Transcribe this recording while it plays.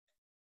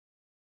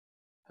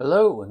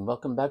Hello and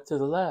welcome back to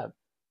the lab.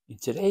 In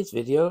today's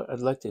video, I'd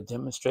like to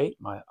demonstrate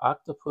my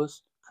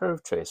Octopus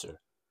curve tracer.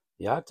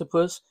 The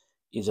Octopus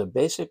is a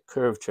basic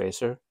curve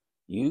tracer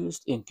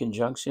used in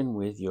conjunction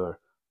with your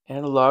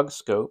analog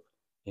scope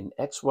in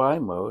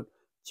XY mode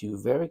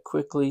to very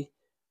quickly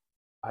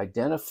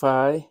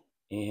identify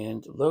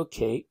and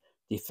locate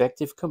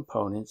defective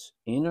components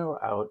in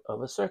or out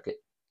of a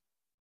circuit.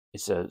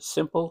 It's a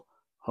simple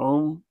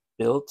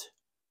home-built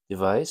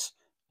device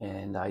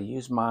and I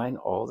use mine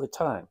all the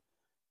time.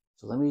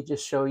 So let me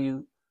just show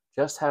you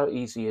just how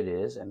easy it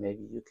is, and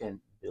maybe you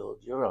can build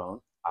your own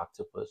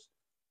Octopus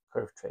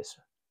curve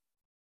tracer.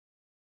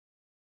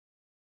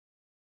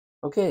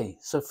 Okay,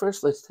 so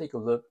first let's take a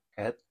look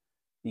at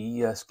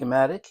the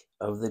schematic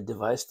of the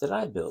device that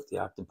I built, the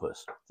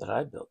Octopus that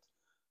I built.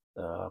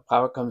 The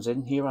power comes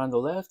in here on the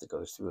left. It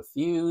goes through a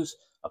fuse,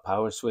 a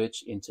power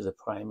switch into the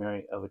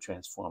primary of a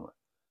transformer.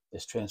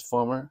 This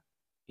transformer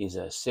is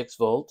a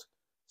 6-volt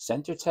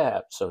center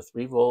tap, so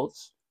 3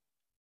 volts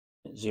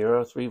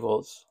 3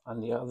 volts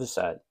on the other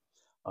side.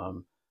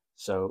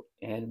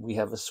 And we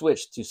have a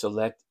switch to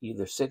select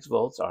either 6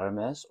 volts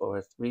RMS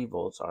or 3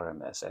 volts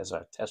RMS as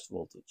our test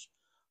voltage.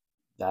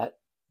 That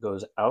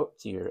goes out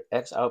to your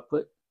X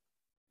output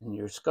in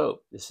your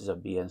scope. This is a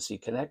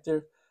BNC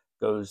connector,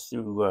 goes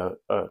through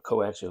a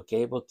coaxial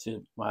cable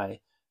to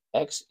my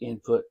X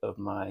input of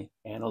my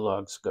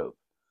analog scope.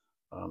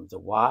 The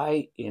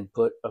Y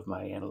input of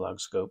my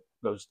analog scope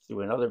goes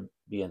through another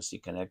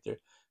BNC connector,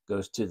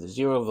 goes to the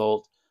 0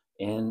 volt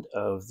end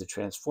of the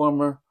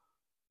transformer,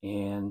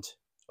 and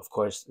of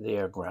course they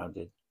are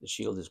grounded. The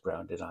shield is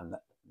grounded on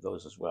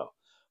those as well.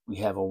 We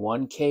have a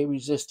 1K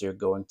resistor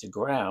going to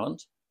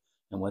ground,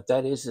 and what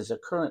that is a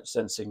current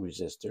sensing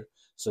resistor,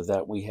 so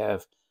that we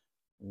have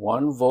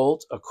 1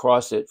 volt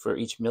across it for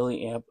each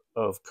milliamp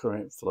of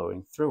current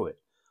flowing through it.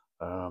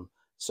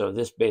 So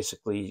this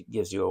basically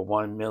gives you a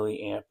 1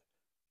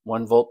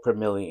 volt per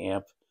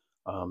milliamp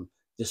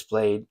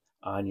displayed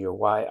on your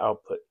Y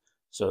output.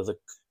 So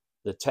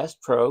the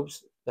test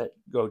probes that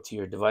go to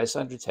your device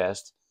under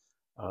test,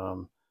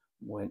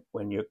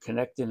 when you're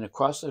connecting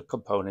across a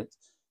component,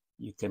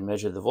 you can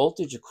measure the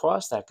voltage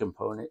across that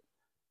component,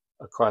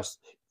 across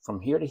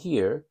from here to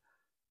here,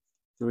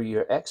 through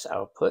your X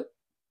output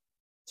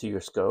to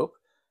your scope,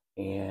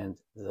 and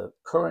the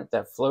current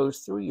that flows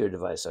through your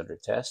device under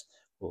test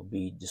will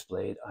be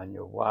displayed on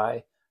your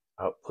Y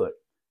output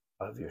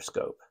of your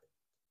scope.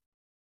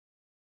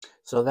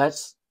 So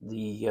that's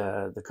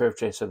the curve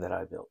tracer that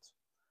I built.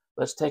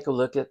 Let's take a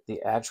look at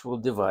the actual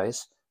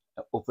device,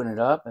 open it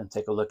up, and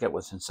take a look at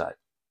what's inside.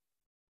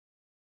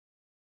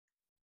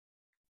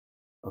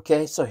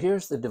 Okay, so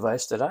here's the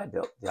device that I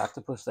built, the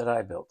Octopus that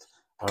I built.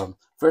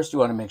 First, you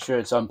want to make sure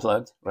it's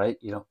unplugged, right?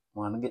 You don't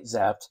want to get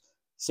zapped.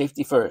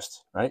 Safety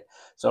first, right?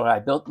 So I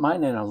built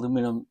mine in an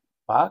aluminum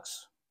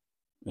box.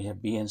 We have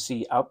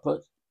BNC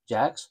output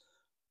jacks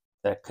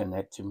that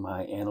connect to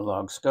my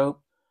analog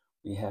scope.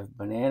 We have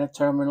banana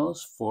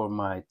terminals for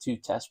my 2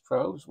 test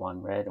probes,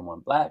 one red and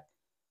one black.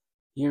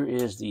 Here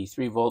is the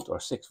 3 volt or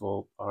 6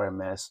 volt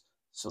RMS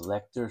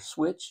selector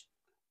switch.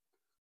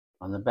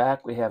 On the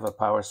back, we have a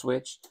power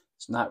switch.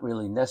 It's not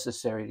really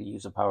necessary to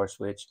use a power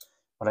switch,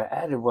 but I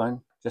added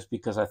one just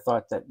because I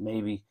thought that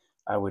maybe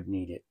I would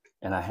need it,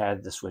 and I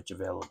had the switch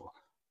available.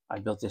 I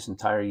built this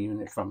entire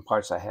unit from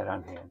parts I had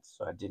on hand,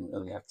 so I didn't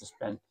really have to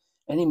spend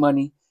any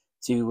money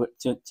to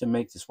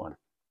make this one.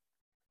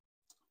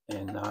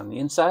 And on the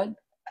inside,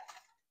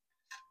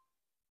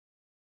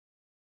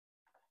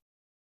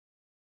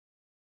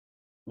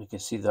 you can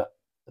see the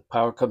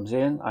power comes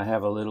in. I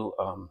have a little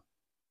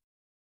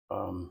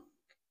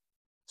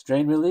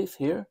strain relief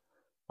here.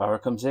 Power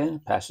comes in,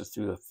 passes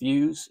through a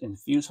fuse in the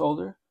fuse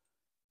holder,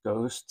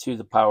 goes to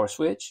the power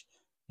switch,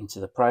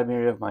 into the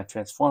primary of my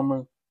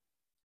transformer.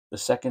 The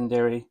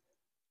secondary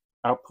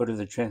output of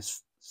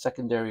the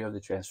secondary of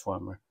the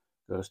transformer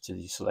goes to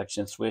the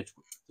selection switch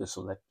to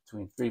select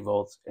between 3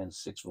 volts and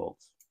 6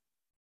 volts.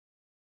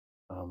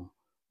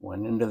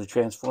 One end of the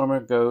transformer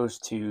goes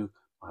to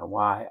my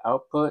Y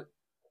output.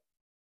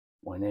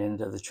 One end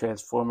of the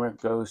transformer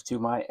goes to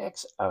my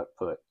X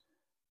output.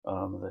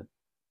 The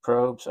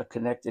probes are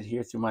connected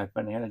here through my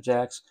banana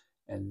jacks,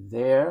 and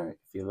there,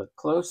 if you look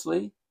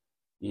closely,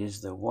 is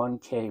the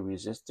 1K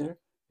resistor.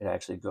 It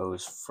actually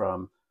goes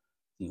from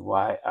the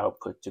Y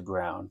output to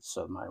ground,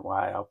 so my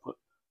Y output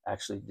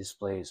actually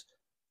displays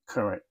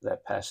current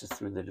that passes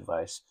through the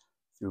device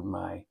through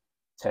my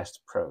test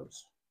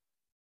probes.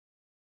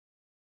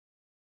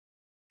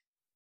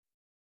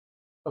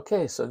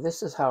 Okay, so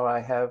this is how I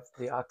have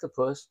the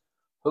Octopus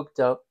hooked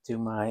up to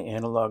my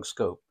analog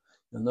scope.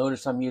 You'll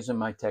notice I'm using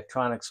my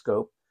Tektronix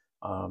scope.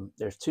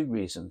 There's 2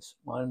 reasons.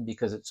 One,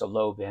 because it's a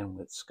low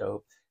bandwidth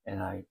scope,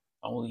 and I'm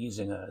only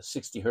using a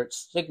 60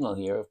 hertz signal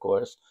here, of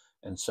course,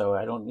 and so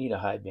I don't need a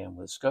high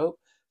bandwidth scope.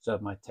 So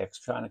my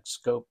Tektronix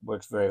scope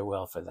works very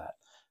well for that.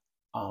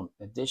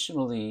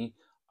 Additionally,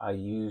 I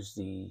use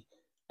the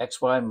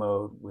XY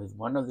mode with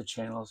one of the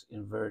channels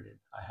inverted.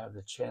 I have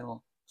the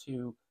channel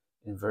 2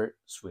 invert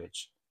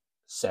switch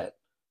set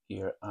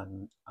here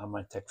on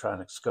my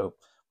Tektronix scope,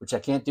 which I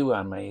can't do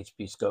on my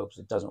HP scopes.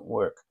 It doesn't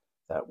work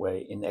that way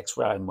in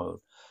XY mode.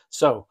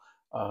 So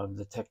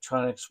the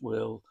Tektronix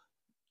will,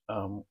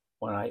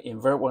 when I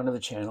invert one of the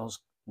channels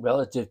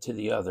relative to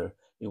the other,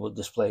 it will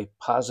display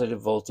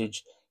positive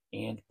voltage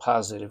and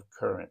positive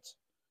current.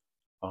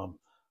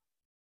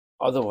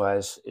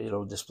 Otherwise,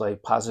 it'll display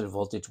positive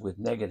voltage with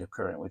negative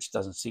current, which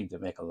doesn't seem to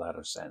make a lot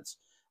of sense.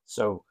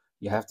 So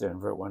you have to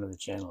invert one of the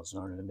channels in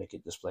order to make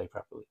it display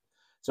properly.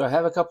 So I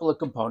have a couple of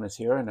components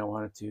here, and I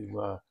wanted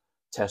to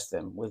test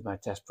them with my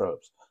test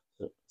probes.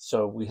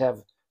 So we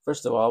have,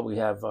 first of all, we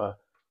have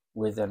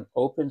with an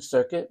open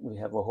circuit, we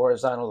have a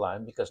horizontal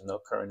line because no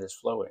current is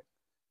flowing,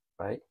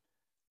 right?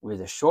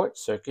 With a short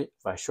circuit,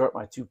 if I short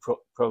my two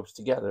probes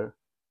together,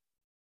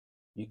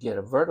 you get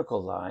a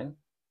vertical line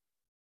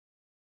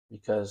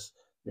because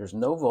there's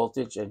no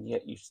voltage and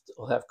yet you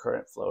still have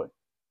current flowing,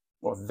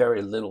 or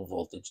very little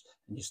voltage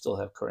and you still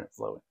have current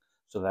flowing.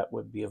 So that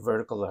would be a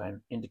vertical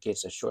line,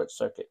 indicates a short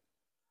circuit.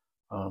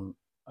 A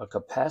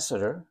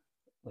capacitor,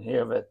 here I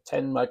have a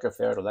 10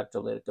 microfarad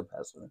electrolytic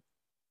capacitor.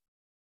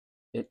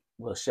 It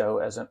will show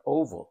as an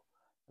oval.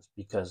 It's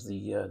because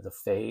the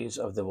phase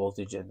of the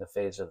voltage and the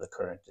phase of the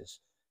current is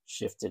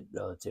shifted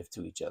relative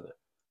to each other.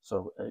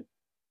 So it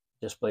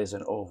displays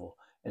an oval.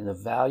 And the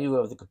value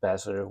of the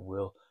capacitor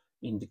will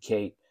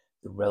indicate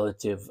the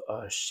relative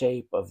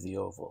shape of the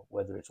oval,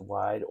 whether it's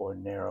wide or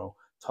narrow,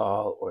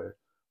 tall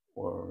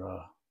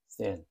or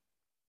thin.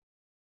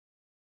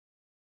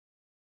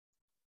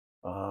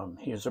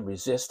 Here's a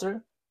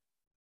resistor.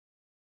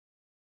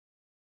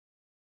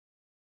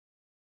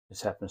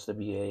 This happens to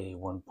be a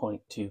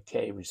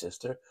 1.2K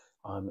resistor.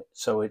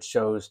 So it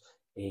shows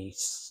a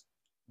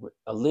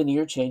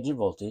linear change in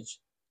voltage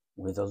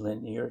with a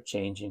linear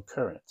change in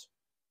current.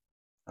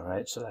 All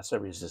right, so that's a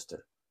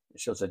resistor. It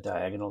shows a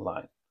diagonal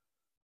line.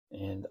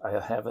 And I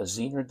have a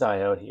Zener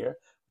diode here,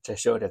 which I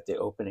showed at the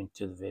opening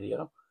to the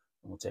video.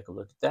 And we'll take a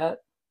look at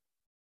that.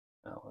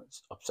 Now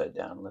it's upside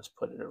down. Let's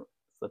flip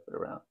it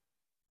around.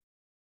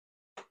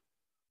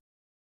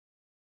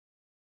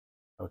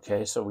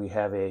 Okay, so we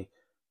have a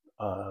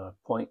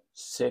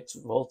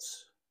 0.6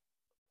 volts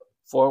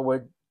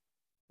forward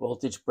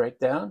voltage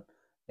breakdown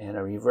and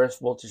a reverse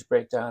voltage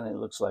breakdown. It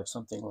looks like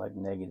something like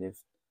negative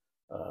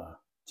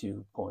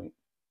 2.2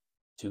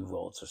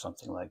 volts or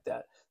something like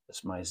that.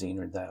 That's my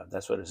Zener diode.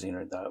 That's what a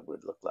Zener diode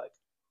would look like.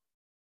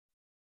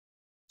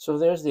 So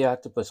there's the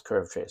Octopus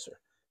curve tracer.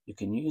 You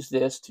can use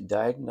this to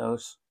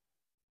diagnose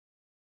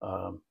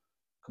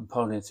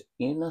components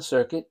in a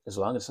circuit as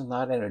long as it's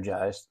not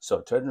energized.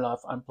 So turn it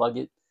off, unplug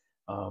it,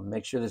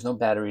 make sure there's no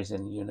batteries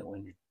in the unit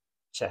when you're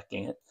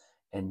checking it,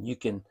 and you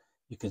can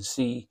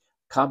see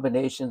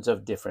combinations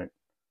of different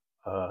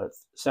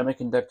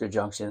semiconductor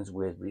junctions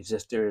with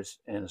resistors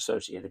and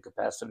associated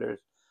capacitors.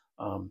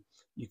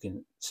 You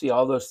can see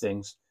all those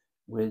things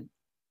with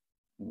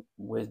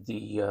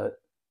the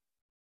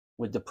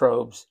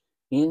probes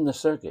in the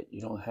circuit.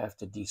 You don't have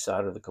to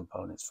desolder the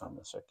components from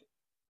the circuit.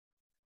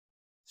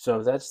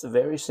 So that's the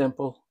very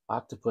simple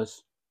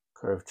Octopus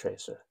curve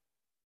tracer.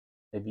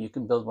 Maybe you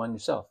can build one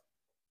yourself.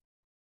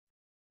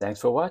 Thanks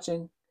for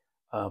watching.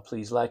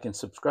 Please like and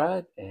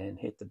subscribe and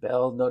hit the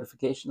bell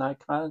notification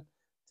icon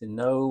to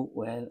know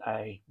when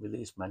I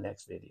release my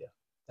next video.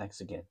 Thanks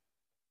again.